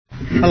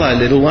Hello,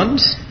 little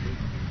ones.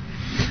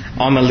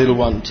 I'm a little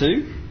one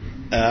too.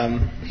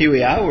 Here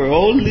we are. We're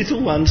all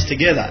little ones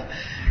together.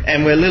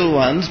 And we're little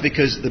ones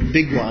because the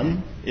big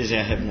one is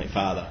our Heavenly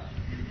Father.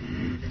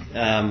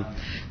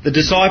 The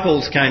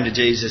disciples came to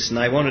Jesus and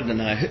they wanted to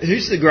know,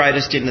 who's the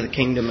greatest in the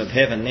kingdom of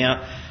heaven?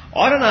 Now,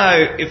 I don't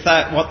know if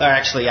what they're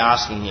actually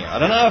asking here. I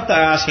don't know if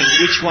they're asking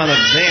which one of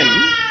them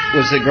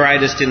was the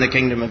greatest in the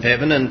kingdom of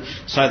heaven, and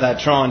so they're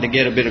trying to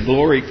get a bit of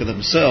glory for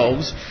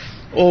themselves,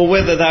 or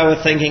whether they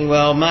were thinking,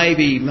 well,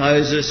 maybe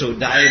Moses or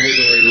David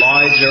or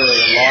Elijah or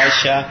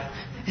Elisha.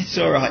 It's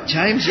all right,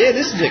 James. Yeah,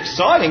 this is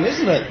exciting,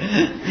 isn't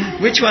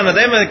it? Which one of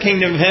them are the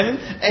kingdom of heaven?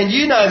 And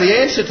you know the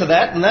answer to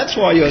that, and that's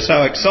why you're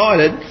so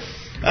excited.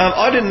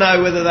 I didn't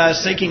know whether they were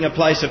seeking a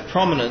place of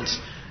prominence,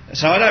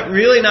 so I don't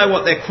really know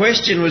what their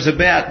question was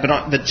about,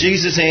 but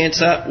Jesus'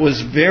 answer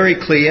was very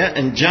clear,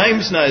 and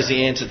James knows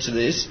the answer to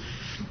this.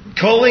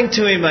 Calling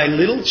to him a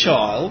little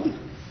child,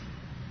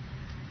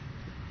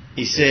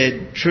 he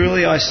said,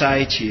 "Truly I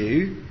say to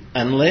you,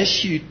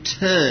 unless you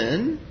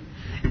turn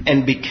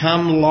and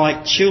become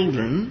like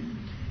children,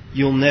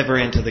 you'll never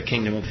enter the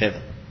kingdom of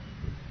heaven."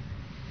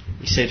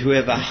 He said,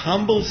 "Whoever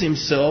humbles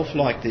himself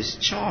like this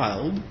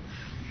child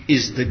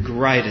is the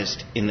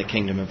greatest in the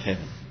kingdom of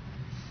heaven."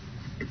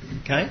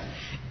 Okay?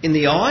 In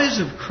the eyes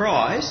of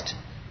Christ,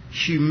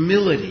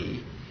 humility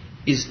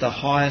is the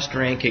highest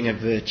ranking of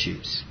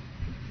virtues.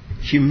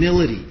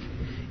 Humility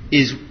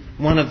is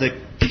one of the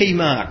key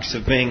marks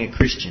of being a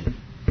Christian.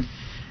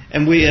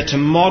 And we are to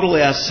model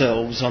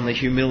ourselves on the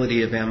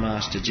humility of our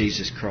Master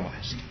Jesus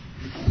Christ.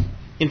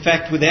 In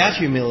fact, without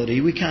humility,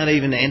 we can't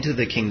even enter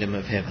the kingdom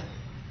of heaven.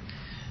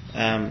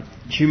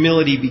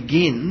 Humility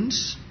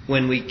begins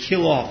when we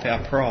kill off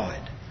our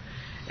pride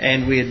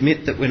and we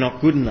admit that we're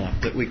not good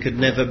enough, that we could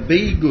never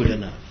be good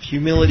enough.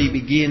 Humility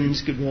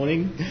begins, good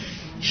morning,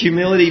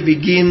 humility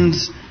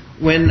begins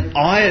when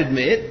I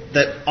admit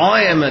that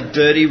I am a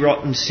dirty,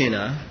 rotten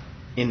sinner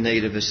in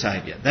need of a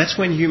Saviour. That's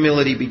when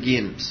humility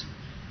begins.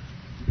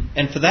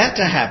 And for that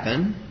to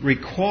happen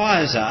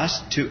requires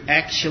us to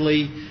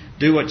actually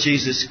do what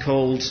Jesus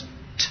calls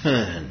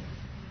turn.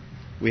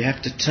 We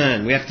have to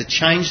turn. We have to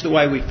change the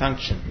way we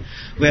function.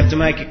 We have to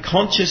make a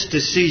conscious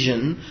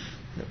decision.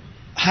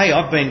 Hey,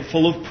 I've been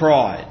full of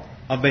pride.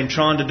 I've been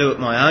trying to do it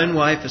my own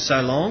way for so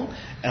long,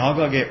 and I've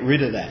got to get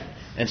rid of that.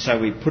 And so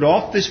we put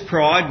off this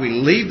pride, we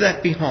leave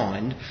that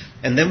behind,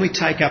 and then we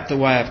take up the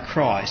way of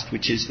Christ,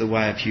 which is the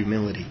way of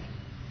humility.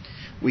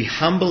 We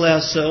humble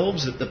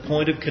ourselves at the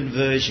point of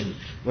conversion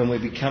when we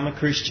become a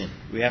Christian.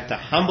 We have to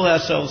humble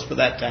ourselves for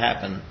that to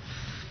happen.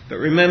 But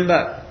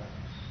remember,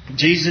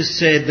 Jesus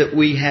said that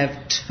we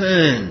have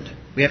turned.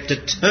 We have to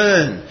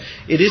turn.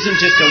 It isn't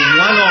just a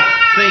one-off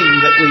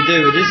thing that we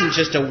do. It isn't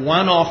just a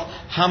one-off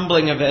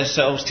humbling of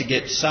ourselves to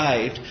get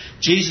saved.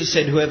 Jesus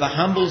said, whoever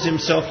humbles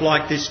himself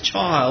like this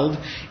child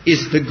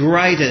is the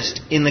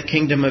greatest in the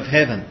kingdom of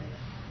heaven.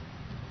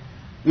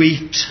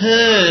 We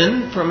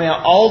turn from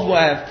our old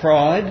way of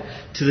pride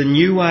to the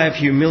new way of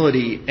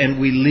humility, and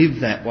we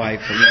live that way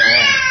from now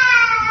on.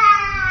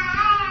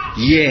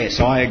 Yes,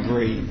 I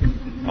agree.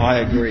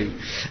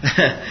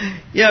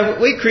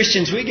 We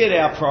Christians, we get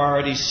our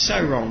priorities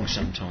so wrong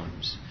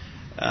sometimes.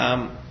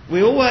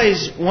 We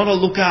always want to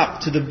look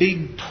up to the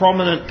big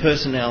prominent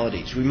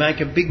personalities. We make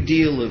a big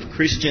deal of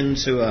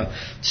Christians who are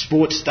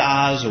sports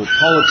stars or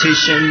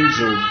politicians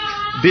or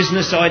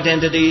business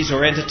identities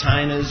or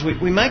entertainers.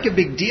 We make a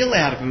big deal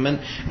out of them,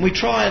 and we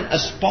try and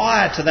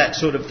aspire to that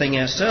sort of thing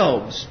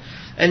ourselves.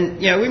 And,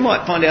 we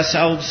might find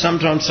ourselves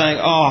sometimes saying,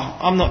 oh,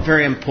 I'm not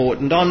very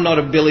important. I'm not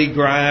a Billy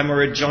Graham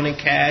or a Johnny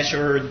Cash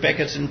or a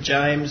Rebecca St.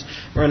 James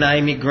or an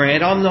Amy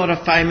Grant. I'm not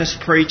a famous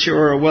preacher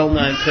or a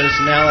well-known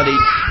personality.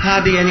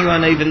 Hardly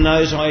anyone even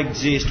knows I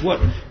exist.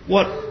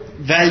 What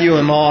value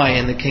am I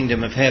in the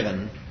kingdom of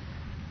heaven?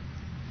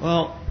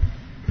 Well,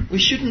 we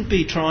shouldn't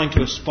be trying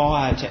to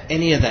aspire to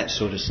any of that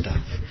sort of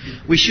stuff.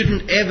 We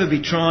shouldn't ever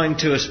be trying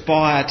to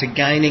aspire to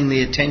gaining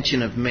the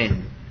attention of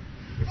men.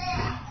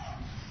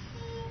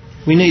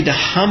 We need to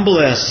humble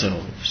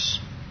ourselves.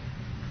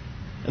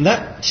 And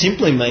that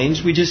simply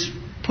means we just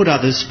put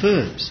others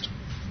first.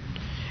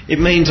 It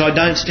means I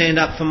don't stand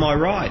up for my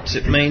rights.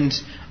 It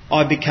means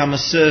I become a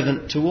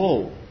servant to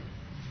all.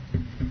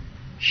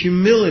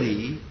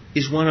 Humility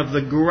is one of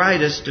the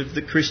greatest of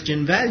the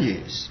Christian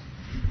values.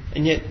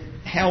 And yet,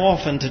 how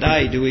often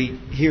today do we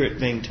hear it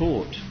being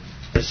taught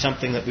as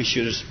something that we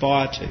should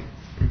aspire to?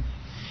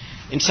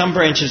 In some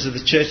branches of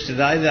the church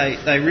today,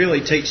 they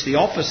really teach the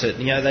opposite.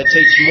 They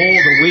teach more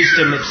the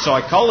wisdom of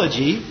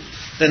psychology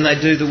than they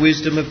do the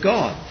wisdom of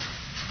God.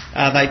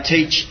 They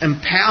teach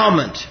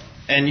empowerment,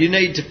 and you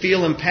need to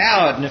feel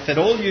empowered. And if at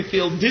all you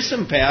feel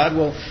disempowered,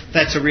 well,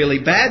 that's a really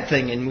bad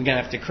thing, and we're going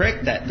to have to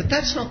correct that. But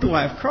that's not the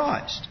way of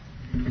Christ.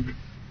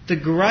 The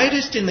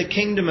greatest in the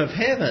kingdom of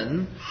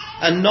heaven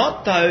are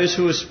not those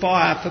who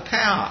aspire for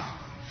power.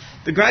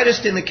 The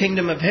greatest in the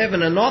kingdom of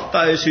heaven are not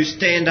those who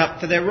stand up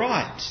for their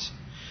rights.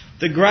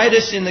 The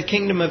greatest in the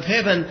kingdom of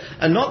heaven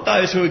are not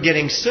those who are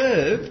getting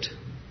served,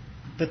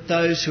 but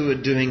those who are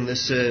doing the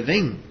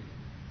serving.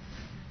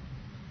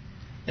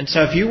 And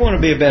so if you want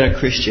to be a better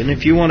Christian,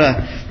 if you want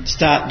to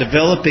start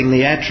developing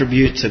the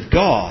attributes of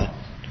God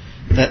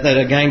that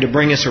are going to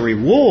bring us a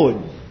reward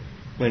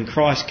when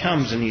Christ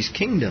comes in His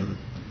kingdom,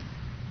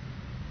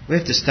 we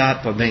have to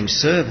start by being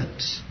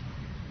servants.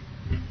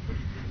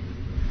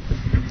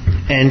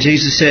 And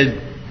Jesus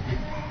said,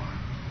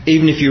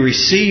 even if you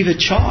receive a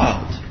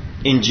child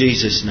in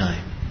Jesus'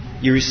 name,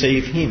 you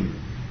receive Him.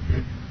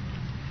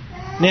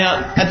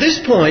 Now, at this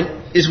point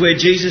is where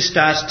Jesus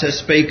starts to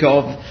speak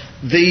of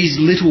these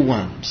little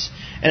ones.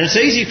 And it's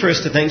easy for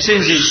us to think, as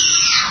soon as He's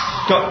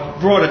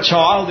brought a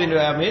child into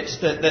our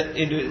midst,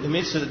 into the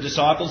midst of the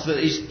disciples, that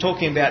He's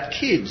talking about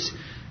kids.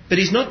 But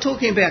He's not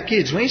talking about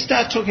kids. When He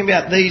starts talking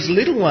about these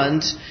little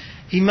ones,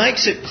 He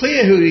makes it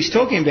clear who He's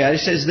talking about. He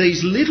says,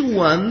 these little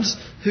ones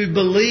who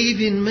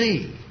believe in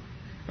Me.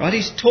 Right?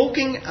 He's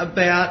talking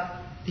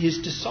about His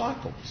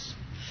disciples.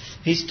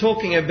 He's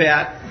talking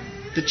about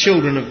the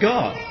children of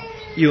God,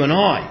 you and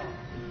I.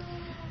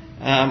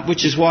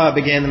 Which is why I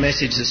began the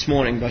message this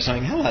morning by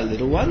saying, hello,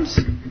 little ones.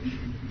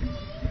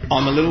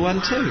 I'm a little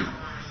one too.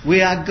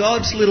 We are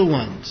God's little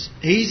ones.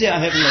 He's our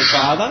Heavenly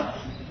Father.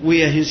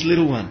 We are His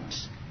little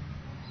ones.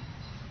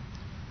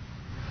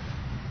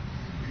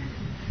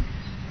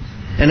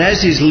 And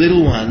as His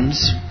little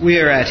ones, we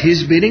are at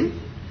His bidding.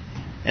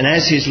 And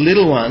as His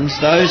little ones,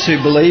 those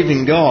who believe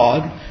in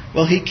God,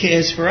 well, He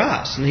cares for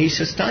us and He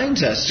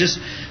sustains us. Just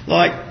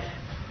like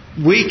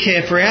we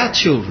care for our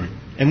children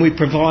and we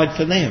provide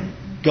for them.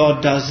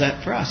 God does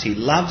that for us. He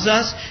loves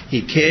us.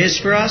 He cares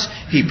for us.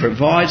 He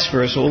provides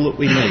for us all that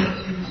we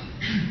need.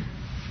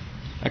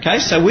 Okay,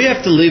 so we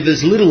have to live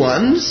as little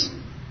ones,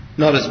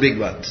 not as big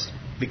ones,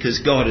 because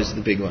God is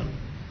the big one.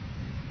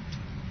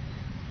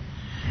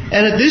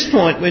 And at this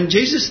point, when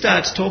Jesus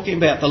starts talking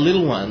about the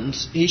little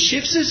ones, He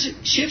shifts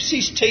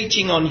His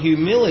teaching on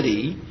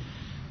humility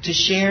to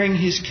sharing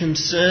His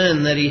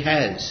concern that He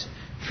has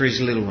for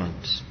His little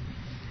ones.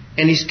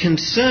 And His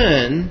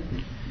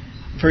concern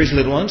for His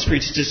little ones, for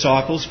His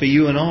disciples, for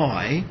you and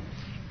I,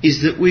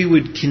 is that we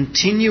would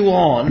continue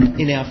on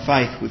in our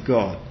faith with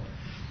God.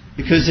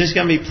 Because there's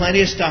going to be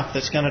plenty of stuff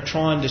that's going to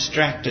try and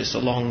distract us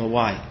along the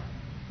way.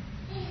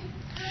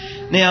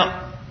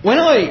 Now, when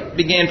I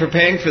began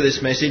preparing for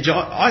this message,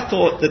 I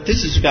thought that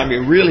this is going to be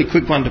a really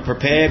quick one to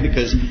prepare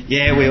because,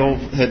 yeah, we all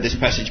heard this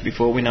passage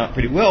before, we know it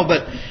pretty well.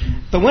 But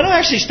when I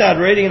actually started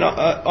reading it,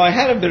 I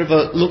had a bit of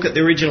a look at the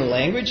original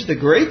language, the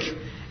Greek,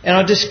 and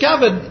I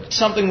discovered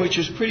something which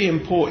was pretty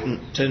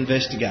important to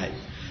investigate.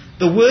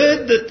 The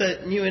word that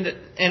the New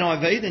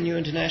NIV, the New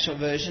International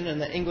Version,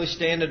 and the English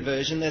Standard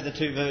Version, they're the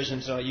two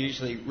versions I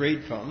usually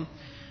read from,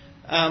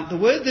 the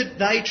word that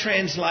they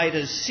translate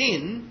as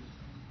sin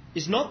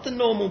is not the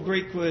normal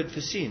Greek word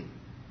for sin.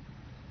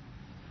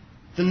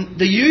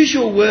 The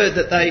usual word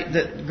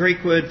the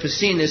Greek word for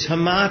sin is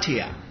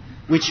hamartia,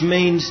 which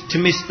means to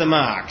miss the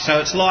mark. So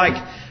it's like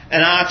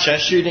an archer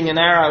shooting an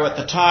arrow at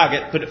the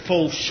target, but it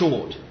falls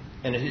short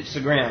and it hits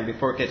the ground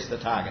before it gets to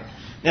the target.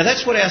 Now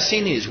that's what our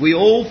sin is. We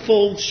all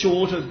fall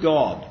short of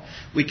God.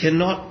 We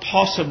cannot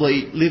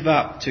possibly live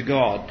up to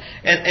God.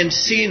 And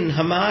sin,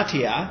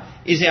 hamartia,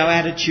 is our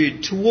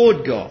attitude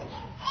toward God.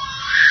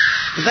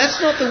 But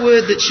that's not the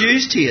word that's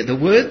used here. The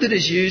word that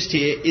is used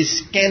here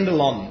is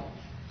scandalon,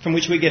 from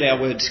which we get our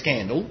word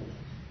scandal.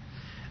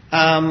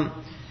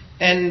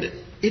 And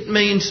it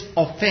means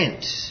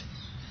offence.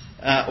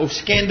 Or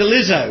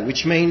scandalizo,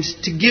 which means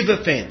to give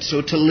offence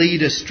or to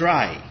lead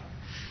astray.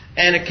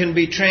 And it can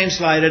be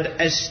translated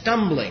as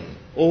stumbling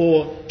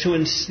or to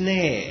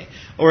ensnare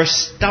or a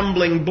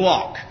stumbling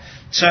block.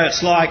 So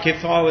it's like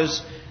if I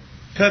was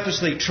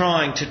purposely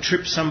trying to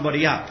trip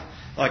somebody up.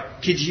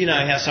 Like kids, you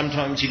know how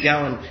sometimes you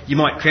go and you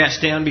might crouch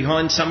down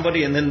behind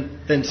somebody and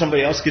then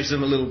somebody else gives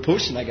them a little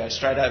push and they go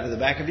straight over the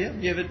back of you.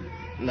 You ever?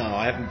 No,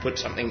 I haven't put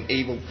something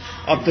evil.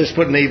 I've just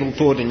put an evil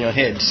thought in your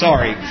head.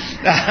 Sorry.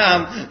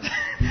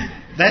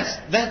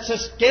 That's a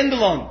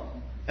scandalon.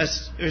 A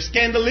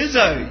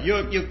scandalizo.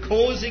 You're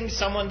causing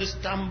someone to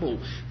stumble,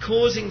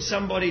 causing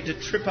somebody to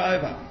trip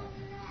over.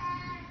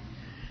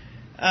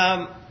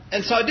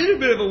 And so I did a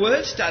bit of a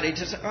word study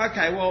to say,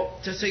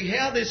 to see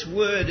how this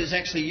word is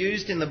actually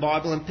used in the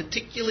Bible, and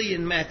particularly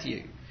in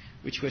Matthew,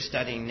 which we're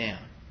studying now.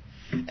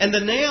 And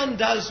the noun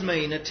does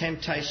mean a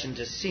temptation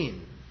to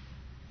sin.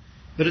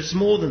 But it's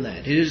more than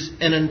that. It is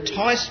an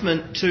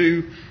enticement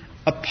to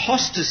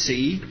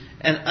apostasy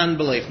and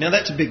unbelief. Now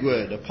that's a big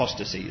word,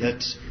 apostasy.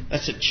 That's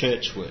a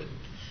church word.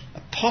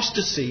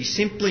 Apostasy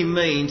simply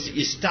means that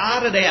you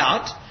started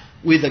out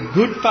with a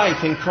good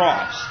faith in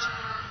Christ.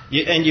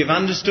 And you've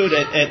understood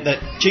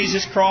that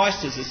Jesus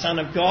Christ is the Son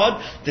of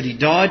God, that He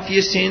died for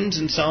your sins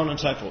and so on and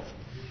so forth.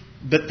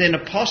 But then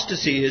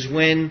apostasy is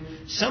when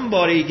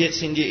somebody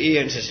gets into your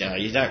ear and says, "No,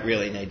 you don't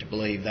really need to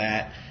believe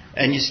that,"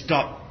 and you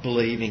stop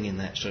believing in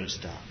that sort of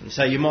stuff. And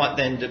so you might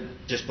then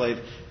just believe,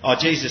 "Oh,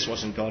 Jesus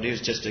wasn't God, He was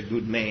just a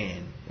good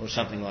man," or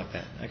something like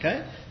that.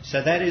 Okay?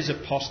 So that is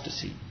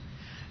apostasy.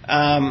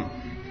 So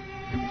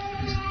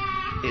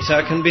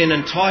it can be an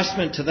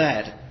enticement to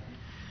that.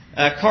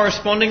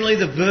 Correspondingly,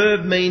 the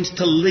verb means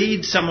to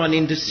lead someone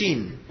into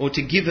sin or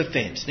to give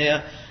offence.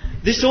 Now,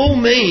 This all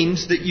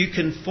means that you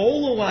can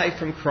fall away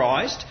from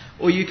Christ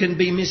or you can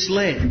be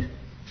misled.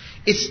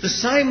 It's the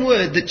same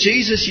word that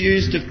Jesus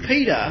used of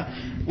Peter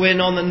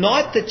when on the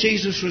night that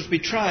Jesus was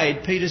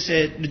betrayed,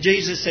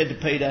 Jesus said to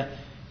Peter,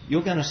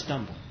 "You're going to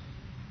stumble.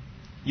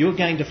 You're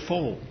going to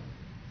fall."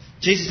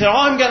 Jesus said,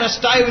 "I'm going to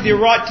stay with you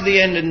right to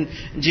the end." And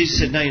Jesus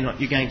said, "No, you're not.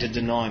 You're going to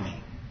deny me."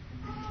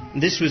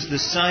 And this was the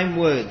same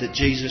word that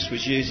Jesus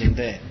was using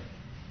there.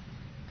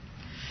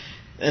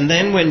 And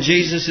then when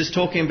Jesus is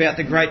talking about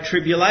the Great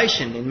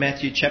Tribulation in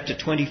Matthew chapter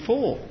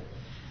 24,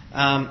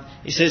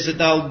 he says that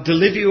they'll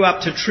deliver you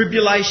up to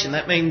tribulation.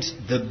 That means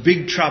the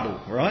big trouble,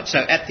 right? So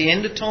at the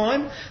end of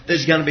time,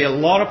 there's going to be a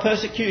lot of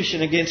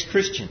persecution against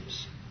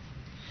Christians.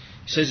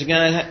 He says they're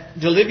going to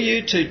deliver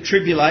you to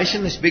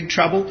tribulation, this big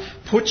trouble,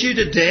 put you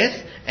to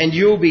death, and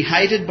you will be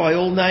hated by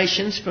all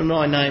nations for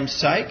my name's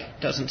sake.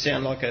 Doesn't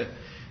sound like a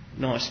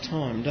nice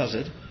time, does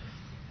it?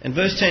 And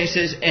verse 10 he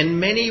says, "And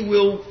many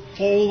will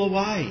fall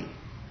away."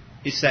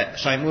 It's that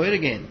same word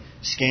again,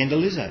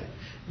 scandalizo.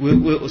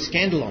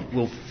 Scandalon,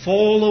 will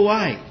fall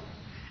away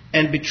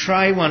and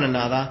betray one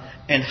another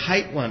and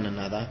hate one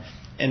another,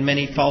 and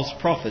many false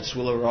prophets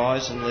will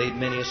arise and lead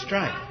many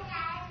astray.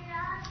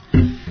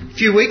 A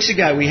few weeks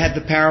ago we had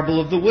the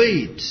parable of the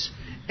weeds,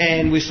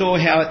 and we saw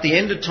how at the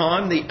end of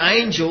time the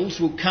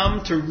angels will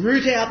come to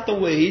root out the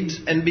weeds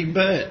and be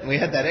burnt. We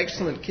had that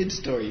excellent kid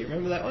story. You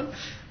remember that one?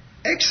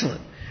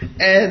 Excellent.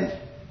 And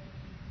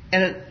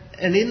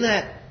in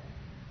that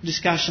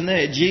discussion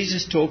there,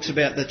 Jesus talks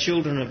about the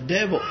children of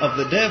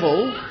the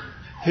devil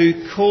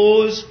who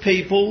cause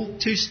people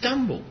to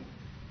stumble.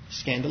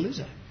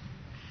 Scandalizo.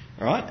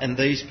 Right? And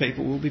these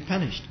people will be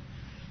punished.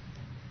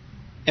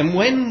 And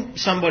when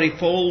somebody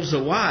falls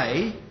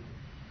away,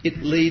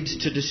 it leads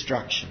to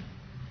destruction.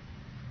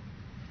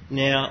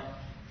 Now,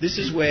 this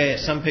is where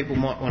some people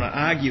might want to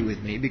argue with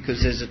me,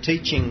 because there's a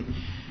teaching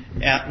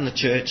out in the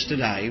church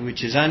today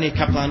which is only a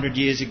couple of hundred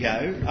years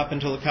ago. Up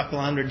until a couple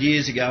of hundred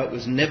years ago it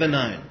was never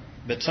known.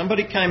 But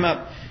somebody came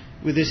up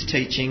with this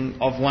teaching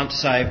of once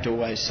saved,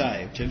 always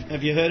saved.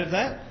 Have you heard of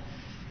that?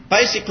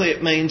 Basically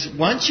it means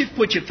once you've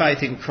put your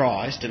faith in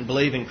Christ and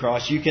believe in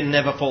Christ, you can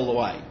never fall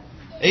away.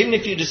 Even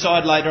if you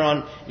decide later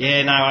on,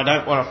 I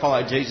don't want to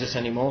follow Jesus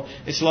anymore.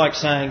 It's like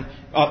saying,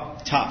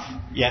 tough.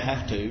 You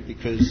have to,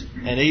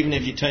 and even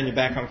if you turn your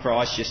back on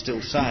Christ, you're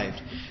still saved.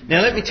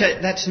 Now let me tell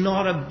you, that's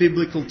not a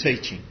biblical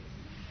teaching.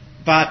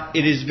 But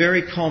it is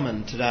very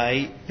common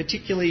today,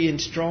 particularly in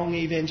strong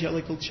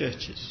evangelical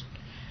churches.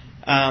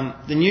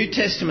 The New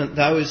Testament,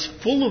 though, is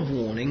full of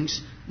warnings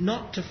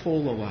not to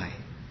fall away.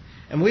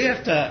 And we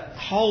have to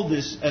hold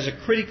this as a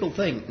critical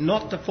thing,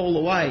 not to fall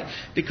away,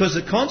 because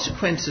the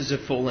consequences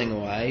of falling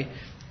away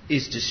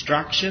is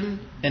destruction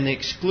and the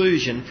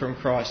exclusion from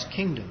Christ's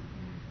kingdom.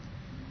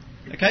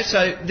 Okay,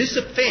 so this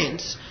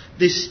offence,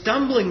 this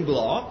stumbling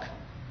block,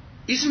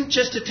 isn't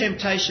just a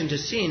temptation to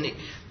sin.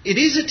 It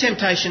is a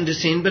temptation to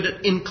sin, but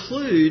it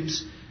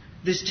includes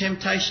this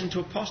temptation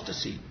to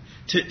apostasy.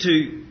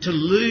 To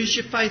lose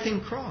your faith in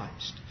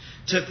Christ,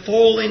 to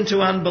fall into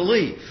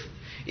unbelief.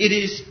 It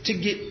is to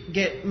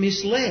get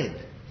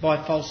misled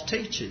by false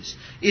teachers.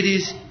 It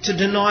is to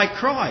deny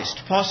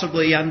Christ,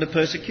 possibly under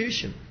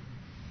persecution.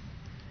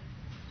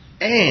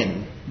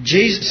 And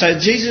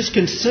Jesus'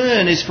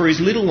 concern is for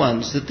his little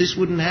ones that this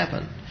wouldn't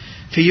happen.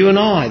 For you and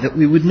I, that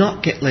we would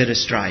not get led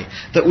astray,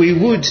 that we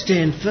would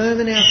stand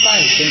firm in our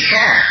faith in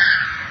Christ.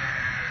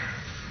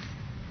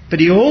 But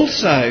he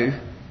also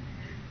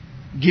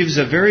gives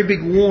a very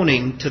big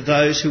warning to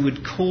those who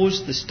would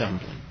cause the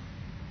stumbling.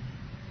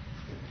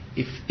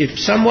 If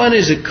someone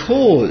is a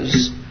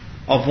cause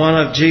of one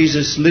of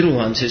Jesus' little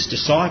ones, his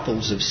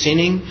disciples, of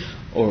sinning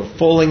or of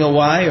falling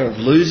away or of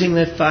losing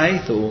their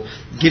faith or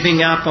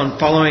giving up on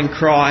following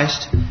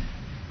Christ,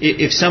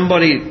 if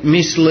somebody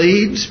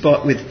misleads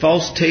but with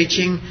false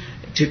teaching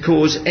to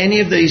cause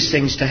any of these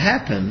things to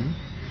happen,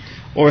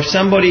 or if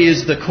somebody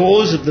is the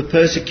cause of the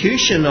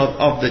persecution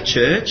of the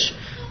church,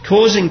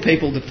 causing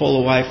people to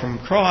fall away from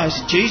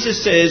Christ,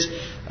 Jesus says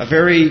a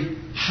very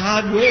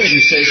hard word. He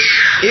says,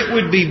 it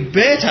would be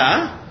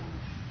better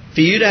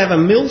for you to have a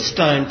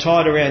millstone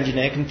tied around your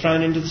neck and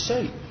thrown into the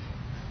sea.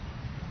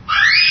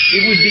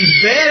 It would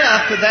be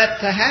better for that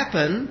to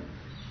happen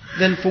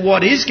than for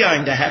what is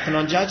going to happen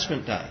on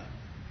Judgment Day.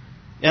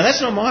 Now that's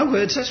not my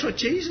words, that's what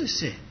Jesus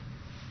said.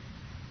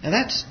 Now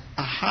that's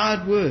a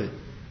hard word.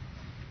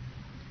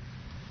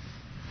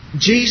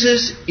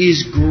 Jesus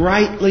is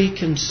greatly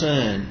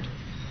concerned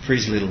for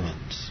his little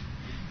ones.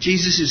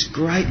 Jesus is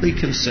greatly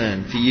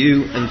concerned for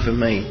you and for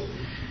me.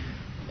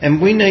 And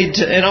we need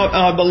to, and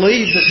I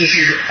believe that this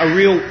is a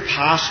real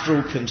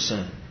pastoral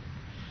concern.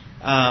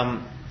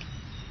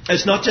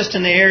 It's not just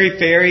an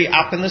airy-fairy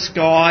up in the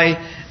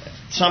sky,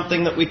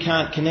 something that we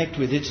can't connect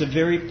with. It's a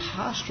very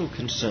pastoral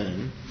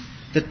concern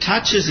that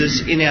touches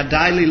us in our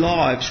daily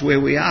lives where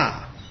we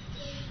are.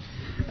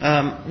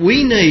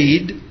 We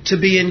need to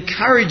be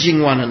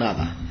encouraging one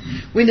another.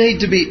 We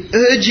need to be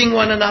urging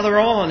one another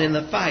on in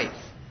the faith.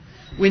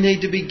 We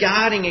need to be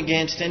guarding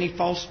against any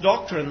false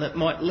doctrine that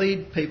might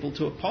lead people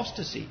to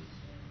apostasy.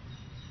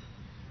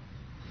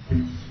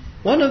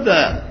 One of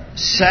the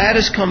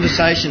saddest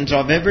conversations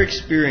I've ever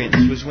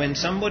experienced was when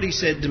somebody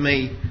said to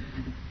me,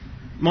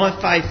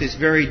 my faith is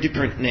very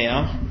different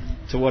now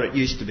to what it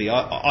used to be.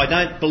 I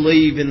don't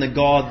believe in the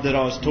God that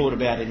I was taught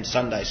about in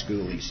Sunday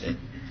school, he said.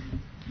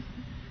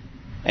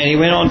 And he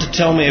went on to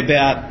tell me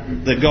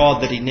about the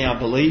God that he now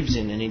believes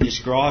in, and he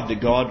described a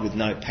God with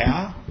no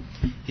power.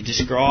 He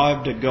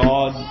described a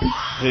God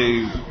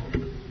who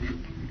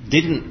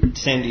didn't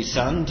send his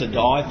son to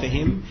die for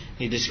him.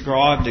 He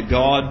described a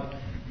God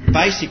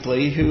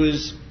basically who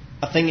was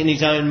a thing in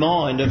his own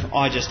mind of,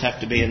 I just have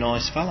to be a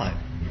nice fellow.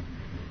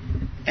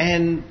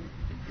 And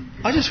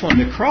I just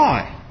wanted to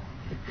cry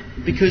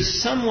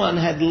because someone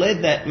had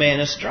led that man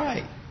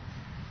astray.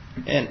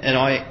 And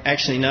I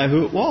actually know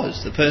who it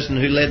was. The person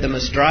who led them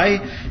astray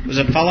was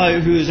a fellow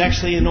who was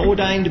actually an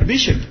ordained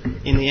bishop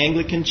in the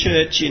Anglican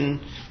Church in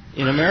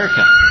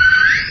America.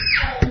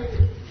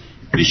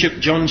 Bishop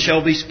John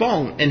Shelby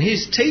Spong. And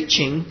his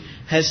teaching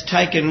has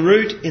taken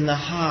root in the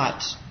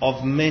hearts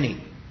of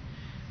many.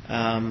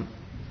 And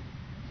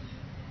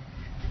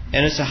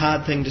it's a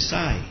hard thing to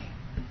say.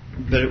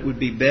 But it would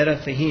be better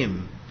for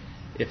him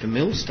if a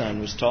millstone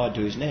was tied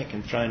to his neck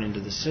and thrown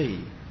into the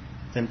sea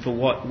than for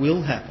what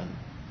will happen.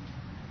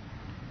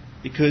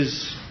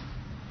 Because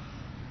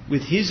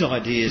with his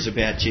ideas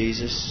about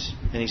Jesus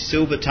and his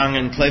silver tongue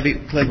and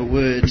clever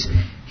words,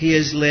 he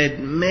has led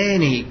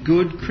many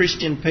good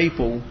Christian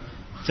people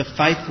to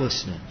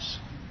faithlessness.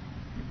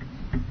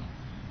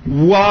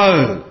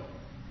 Woe!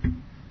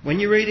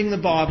 When you're reading the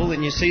Bible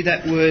and you see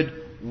that word,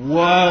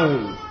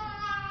 woe,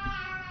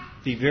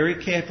 be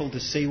very careful to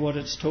see what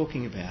it's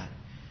talking about.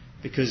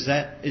 Because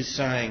that is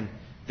saying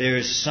there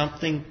is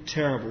something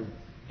terrible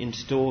in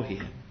store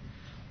here.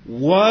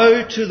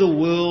 Woe to the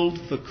world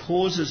for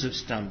causes of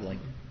stumbling.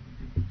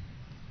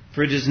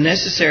 For it is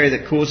necessary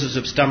that causes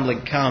of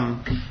stumbling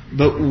come,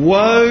 but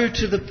woe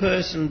to the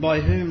person by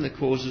whom the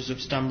causes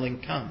of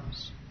stumbling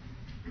comes.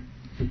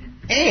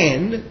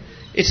 And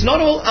it's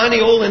not only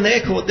all in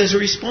their court, there's a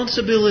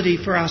responsibility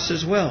for us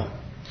as well.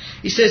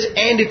 He says,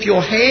 and if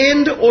your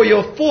hand or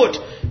your foot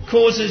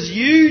causes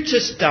you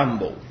to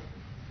stumble,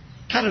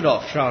 cut it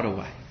off, throw it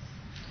away.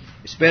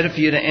 It's better for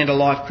you to enter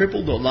life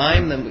crippled or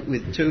lame than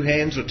with 2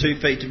 hands or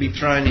 2 feet to be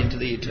thrown into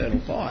the eternal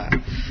fire.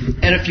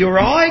 And if your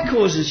eye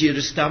causes you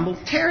to stumble,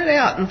 tear it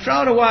out and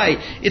throw it away.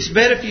 It's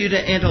better for you to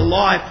enter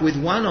life with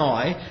 1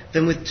 eye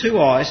than with 2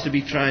 eyes to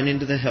be thrown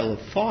into the hell of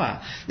fire.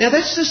 Now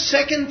that's the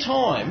second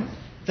time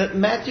that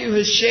Matthew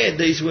has shared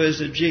these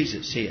words of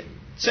Jesus here.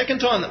 Second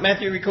time that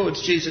Matthew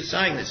records Jesus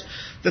saying this.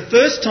 The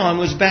first time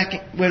was back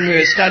when we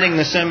were studying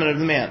the Sermon on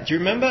the Mount. Do you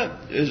remember?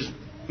 It was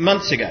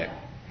months ago.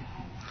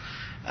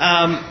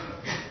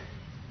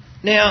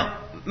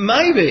 Now,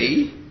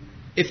 maybe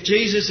if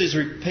Jesus is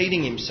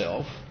repeating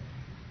himself,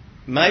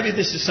 maybe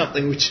this is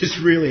something which is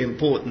really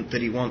important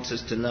that he wants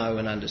us to know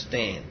and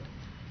understand.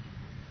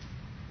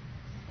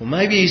 Or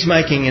maybe he's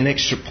making an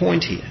extra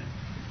point here.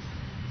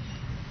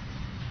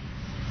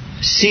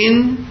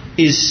 Sin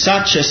is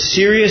such a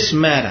serious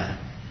matter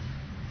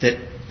that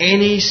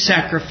any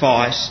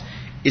sacrifice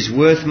is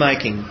worth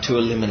making to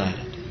eliminate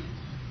it.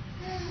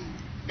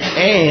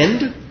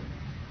 And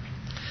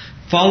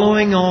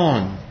following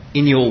on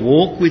in your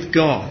walk with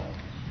God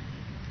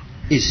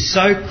is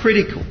so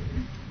critical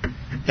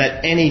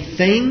that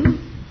anything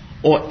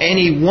or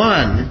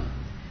anyone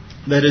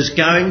that is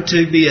going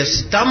to be a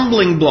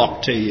stumbling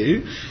block to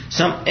you,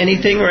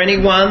 anything or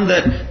anyone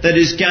that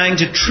is going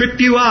to trip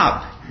you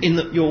up in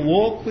your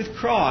walk with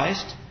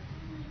Christ,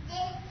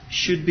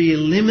 should be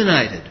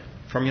eliminated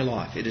from your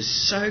life. It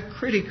is so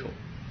critical.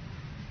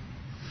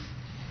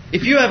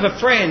 If you have a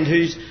friend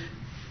who's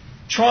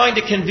trying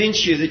to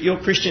convince you that your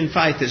Christian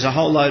faith is a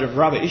whole load of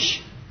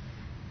rubbish,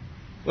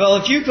 well,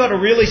 if you've got a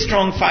really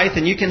strong faith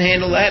and you can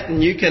handle that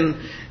and you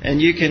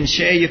can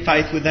share your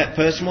faith with that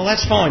person, well,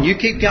 that's fine. You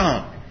keep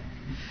going.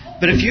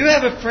 But if you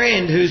have a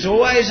friend who's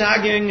always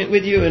arguing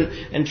with you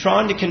and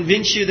trying to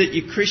convince you that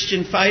your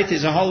Christian faith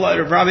is a whole load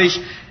of rubbish,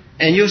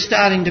 and you're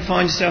starting to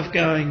find yourself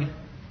going,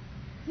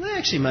 they're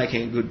actually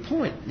making a good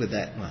point with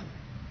that one.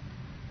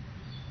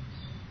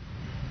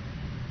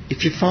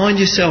 If you find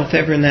yourself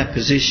ever in that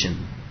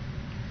position,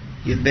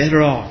 you're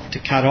better off to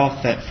cut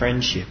off that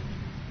friendship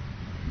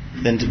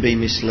than to be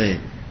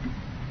misled.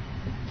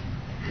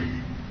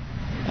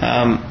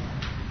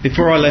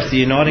 Before I left the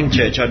Uniting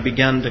Church, I'd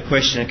begun to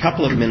question a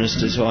couple of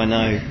ministers who I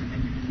know.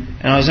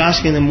 And I was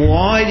asking them,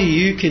 why do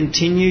you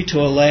continue to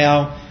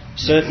allow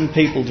certain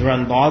people to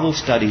run Bible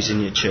studies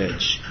in your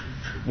church?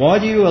 Why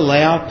do you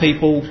allow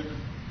people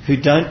who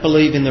don't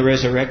believe in the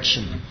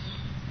resurrection,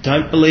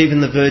 don't believe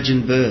in the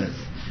virgin birth,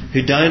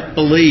 who don't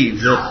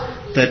believe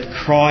that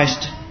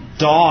Christ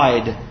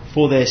died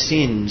for their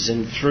sins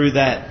and through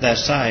that they're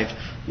saved,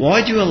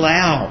 why do you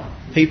allow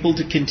people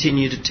to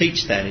continue to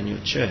teach that in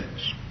your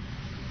church?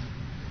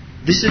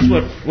 This is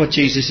what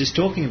Jesus is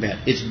talking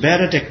about. It's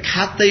better to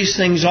cut these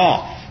things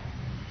off,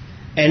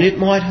 and it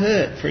might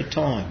hurt for a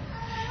time.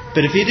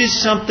 But if it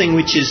is something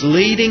which is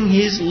leading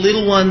his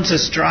little ones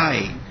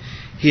astray,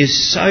 he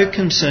is so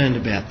concerned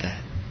about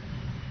that.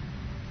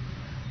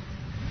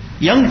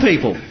 Young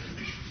people,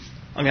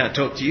 I'm going to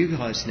talk to you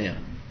guys now.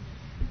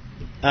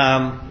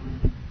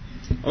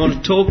 I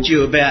want to talk to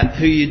you about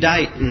who you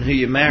date and who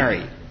you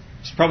marry.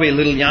 It's probably a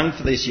little young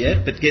for this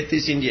yet, but get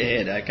this into your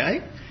head,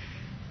 okay?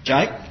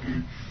 Jake,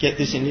 get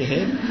this into your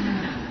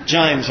head.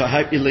 James, I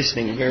hope you're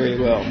listening very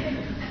well.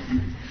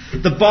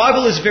 The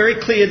Bible is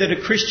very clear that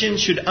a Christian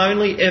should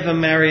only ever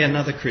marry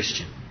another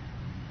Christian.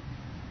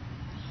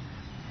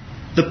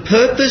 The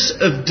purpose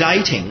of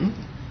dating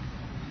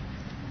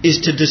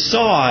is to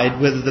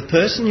decide whether the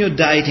person you're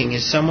dating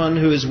is someone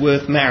who is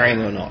worth marrying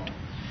or not,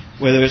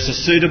 whether it's a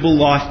suitable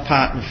life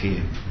partner for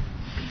you.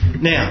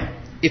 Now,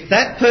 if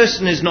that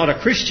person is not a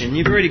Christian,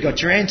 you've already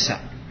got your answer.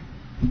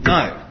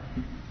 No,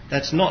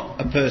 that's not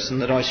a person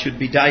that I should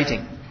be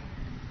dating.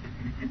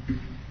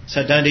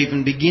 So don't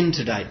even begin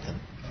to date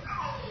them.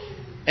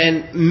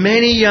 And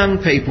many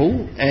young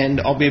people,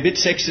 and I'll be a bit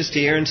sexist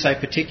here and say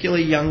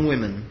particularly young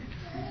women,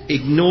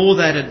 ignore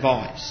that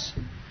advice.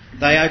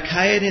 They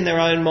okay it in their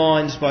own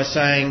minds by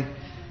saying,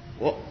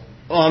 well,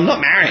 I'm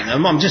not marrying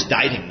them, I'm just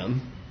dating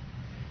them.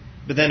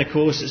 But then, of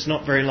course, it's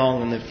not very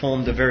long and they've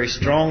formed a very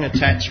strong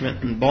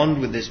attachment and bond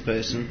with this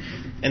person,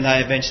 and they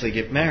eventually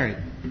get married.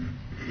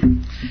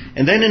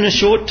 And then in a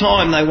short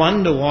time they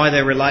wonder why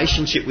their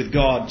relationship with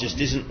God just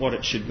isn't what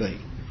it should be.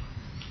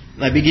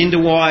 They begin to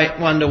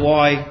wonder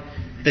why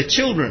their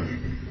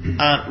children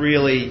aren't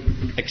really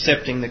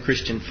accepting the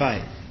Christian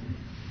faith.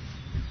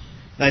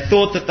 They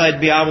thought that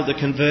they'd be able to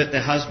convert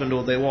their husband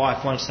or their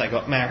wife once they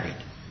got married.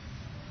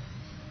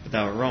 But they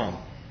were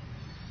wrong.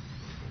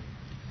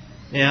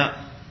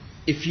 Now,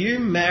 if you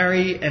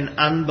marry an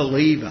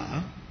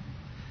unbeliever,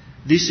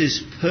 this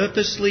is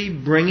purposely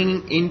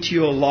bringing into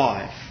your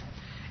life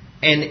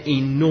an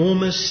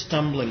enormous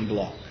stumbling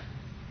block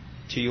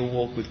to your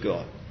walk with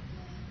God.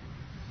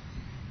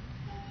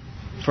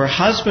 For a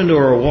husband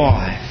or a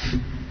wife,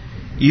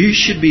 you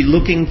should be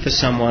looking for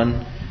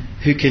someone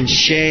who can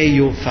share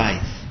your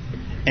faith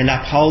and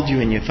uphold you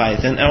in your faith.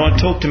 And I want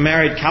to talk to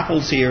married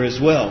couples here as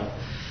well.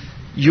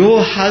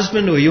 Your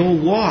husband or your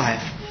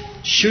wife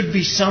should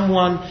be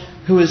someone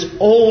who is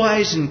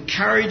always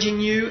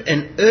encouraging you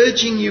and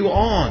urging you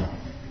on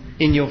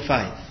in your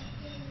faith.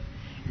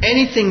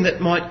 Anything that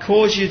might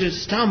cause you to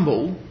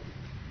stumble,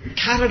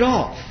 cut it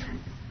off.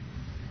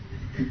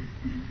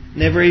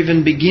 Never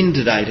even begin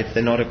to date if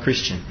they're not a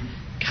Christian.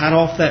 Cut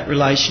off that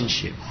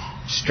relationship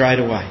straight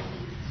away.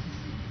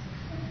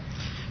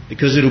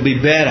 Because it'll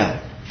be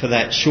better for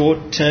that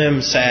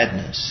short-term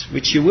sadness,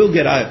 which you will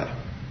get over,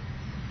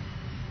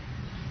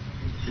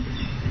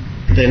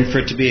 than for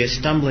it to be a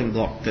stumbling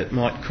block that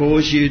might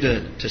cause you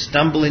to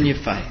stumble in your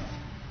faith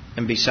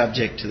and be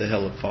subject to the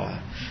hell of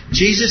fire.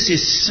 Jesus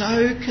is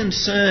so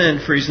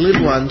concerned for his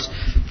little ones,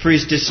 for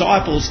his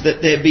disciples,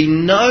 that there be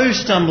no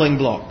stumbling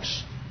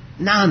blocks.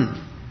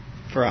 None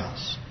for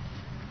us.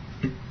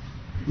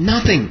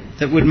 Nothing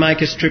that would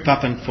make us trip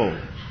up and fall.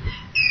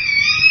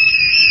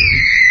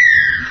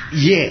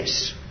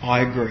 Yes,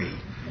 I agree.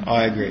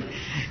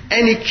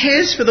 And he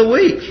cares for the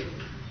weak.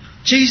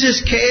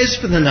 Jesus cares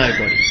for the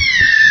nobody.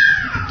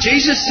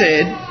 Jesus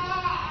said,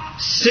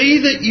 see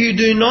that you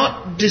do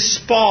not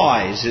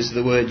despise, is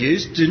the word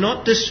used, do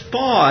not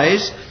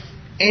despise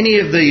any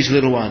of these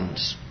little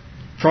ones.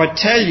 For I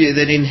tell you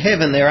that in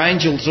heaven their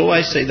angels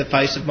always see the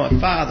face of my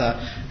Father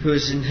who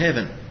is in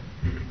heaven.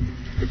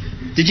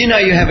 Did you know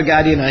you have a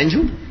guardian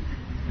angel?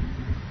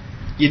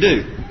 You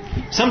do.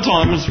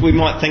 Sometimes we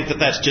might think that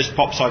that's just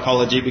pop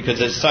psychology because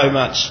there's so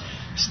much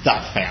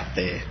stuff out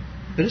there.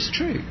 But it's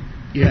true.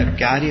 You have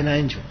guardian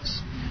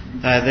angels.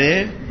 They're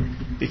there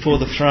before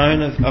the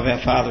throne of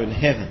our Father in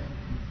heaven.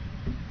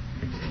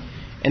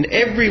 And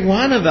every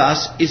one of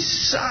us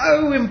is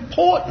so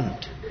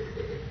important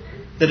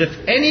that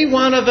if any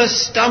one of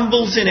us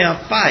stumbles in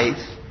our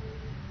faith,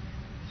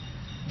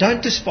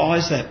 don't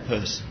despise that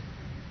person.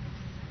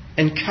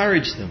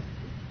 Encourage them.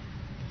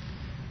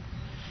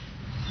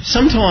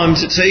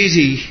 Sometimes it's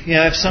easy,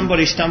 if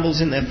somebody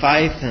stumbles in their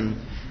faith and,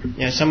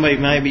 somebody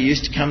maybe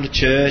used to come to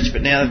church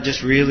but now they've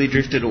just really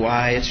drifted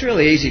away. It's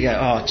really easy to go,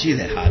 oh, gee,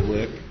 they're hard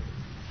work.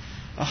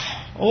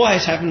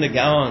 Always having to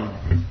go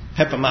and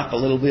pep them up a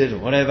little bit or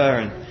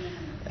whatever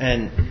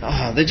and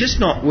they're just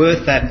not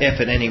worth that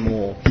effort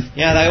anymore.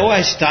 They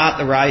always start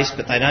the race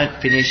but they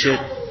don't finish it.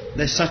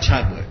 They're such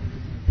hard work.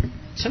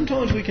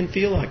 Sometimes we can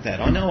feel like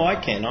that. I know I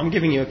can. I'm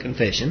giving you a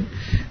confession.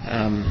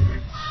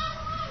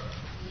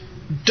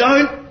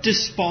 Don't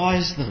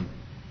despise them.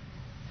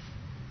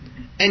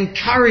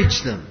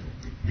 Encourage them.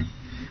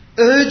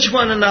 Urge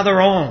one another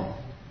on.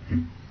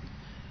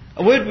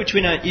 A word which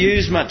we don't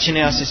use much in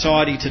our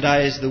society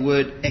today is the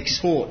word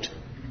exhort.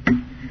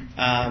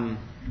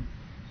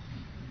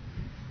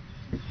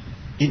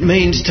 It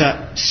means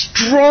to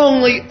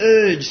strongly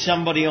urge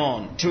somebody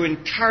on, to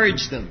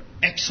encourage them.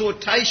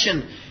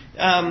 Exhortation.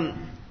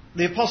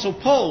 The Apostle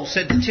Paul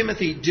said to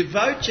Timothy,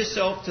 devote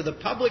yourself to the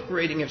public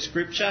reading of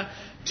Scripture,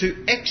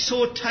 to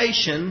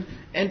exhortation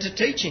and to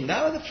teaching. They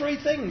are the three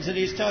things that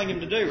he's telling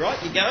him to do,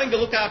 right? You're going to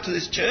look after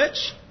this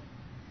church.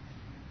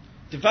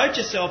 Devote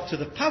yourself to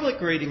the public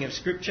reading of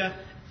Scripture,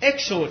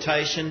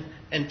 exhortation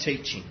and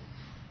teaching.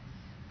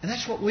 And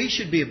that's what we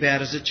should be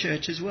about as a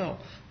church as well.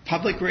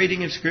 Public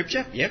reading of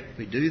Scripture, yep,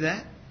 we do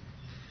that.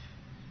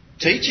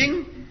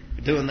 Teaching,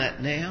 we're doing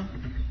that now.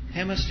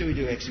 How much do we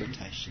do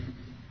exhortation?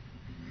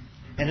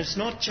 And it's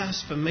not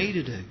just for me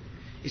to do.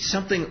 It's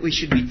something that we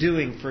should be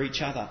doing for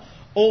each other.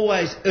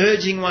 Always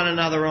urging one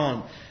another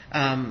on.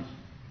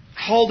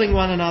 Holding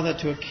one another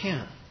to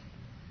account.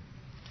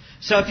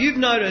 So if you've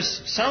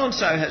noticed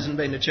so-and-so hasn't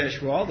been to church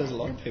for a while, there's a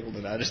lot of people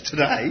to notice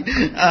today,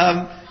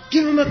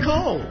 give them a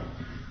call.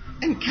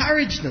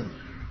 Encourage them.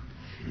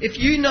 If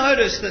you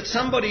notice that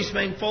somebody's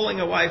been falling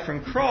away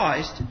from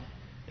Christ,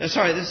 that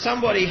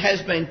somebody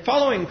has been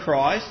following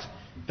Christ,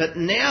 but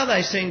now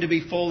they seem to be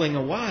falling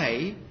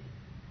away,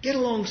 get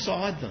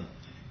alongside them.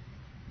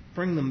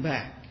 Bring them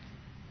back.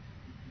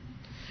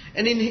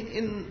 And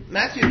in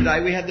Matthew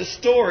today, we had the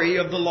story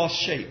of the lost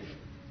sheep.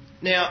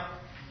 Now,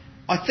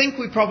 I think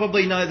we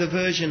probably know the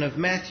version of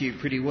Matthew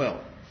pretty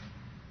well.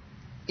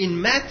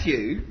 In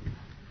Matthew...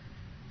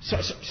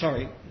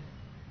 sorry.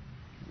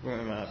 Where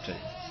am I up to?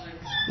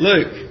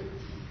 Luke.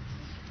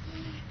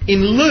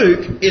 In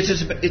Luke,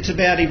 it's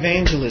about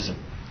evangelism.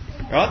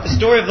 Right? The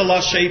story of the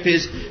lost sheep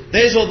is,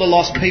 there's all the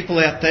lost people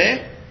out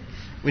there.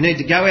 We need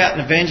to go out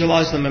and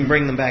evangelise them and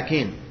bring them back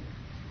in.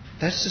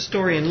 That's the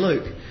story in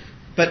Luke.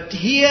 But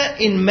here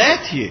in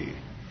Matthew,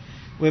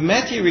 where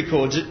Matthew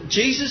records it,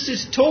 Jesus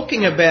is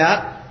talking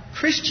about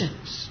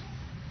Christians.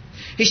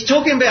 He's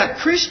talking about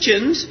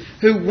Christians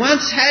who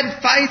once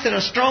had faith and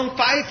a strong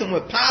faith and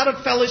were part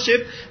of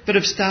fellowship, but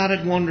have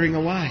started wandering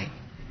away.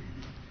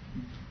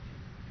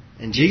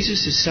 And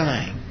Jesus is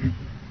saying,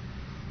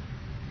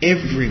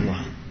 every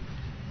one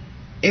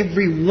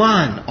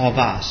of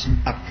us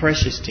are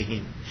precious to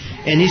Him.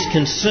 And His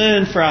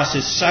concern for us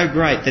is so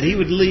great that He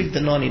would leave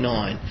the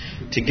 99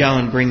 to go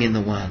and bring in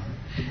the one.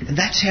 And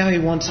that's how He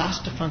wants us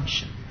to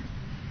function.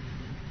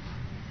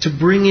 To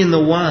bring in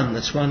the one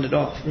that's wandered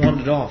off.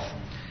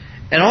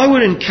 And I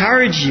would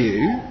encourage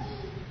you,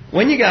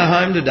 when you go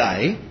home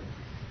today,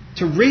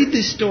 to read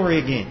this story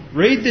again.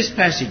 Read this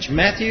passage,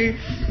 Matthew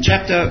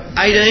chapter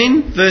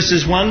 18,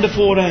 verses 1 to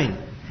 14.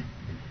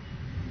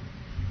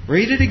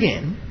 Read it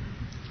again,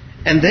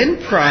 and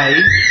then pray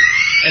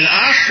and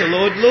ask the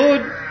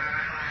Lord,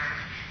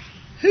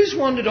 who's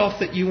wandered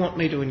off that you want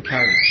me to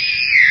encourage?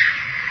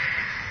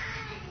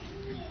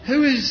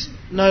 Who is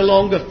no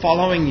longer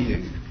following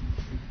you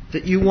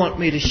that you want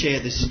me to share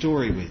this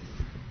story with?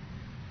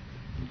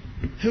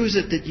 Who is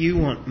it that you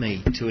want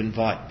me to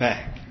invite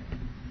back?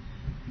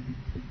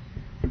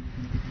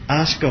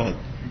 Ask God.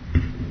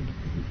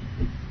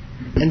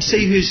 And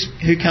see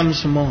who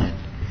comes to mind.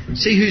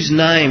 See whose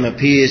name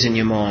appears in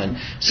your mind.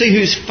 See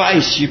whose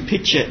face you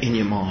picture in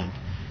your mind.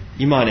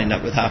 You might end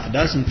up with half a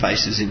dozen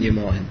faces in your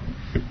mind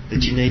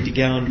that you need to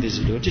go and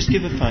visit, or just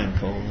give a phone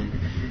call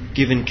and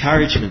give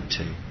encouragement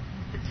to.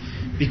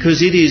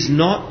 Because it is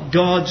not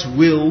God's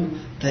will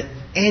that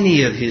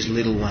any of His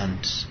little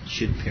ones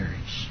should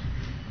perish.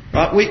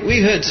 Right?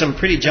 We heard some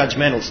pretty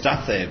judgmental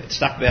stuff there,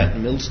 stuff about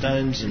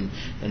millstones and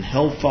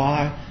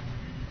hellfire.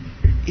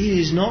 It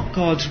is not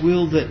God's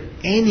will that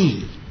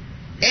any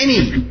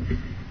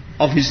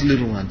of His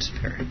little ones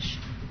perish.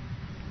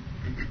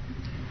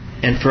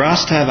 And for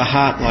us to have a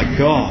heart like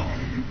God,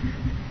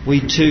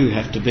 we too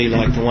have to be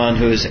like the one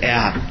who is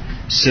out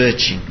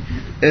searching,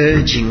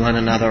 urging one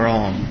another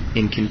on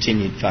in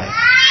continued faith.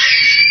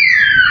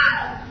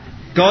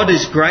 God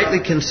is greatly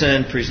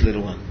concerned for His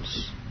little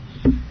ones.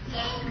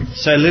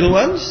 So little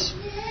ones,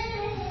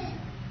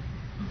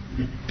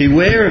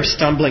 beware of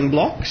stumbling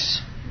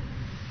blocks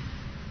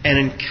and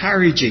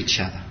encourage each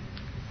other.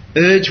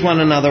 Urge one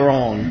another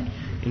on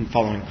in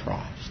following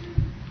Christ.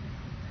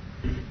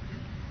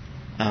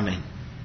 Amen.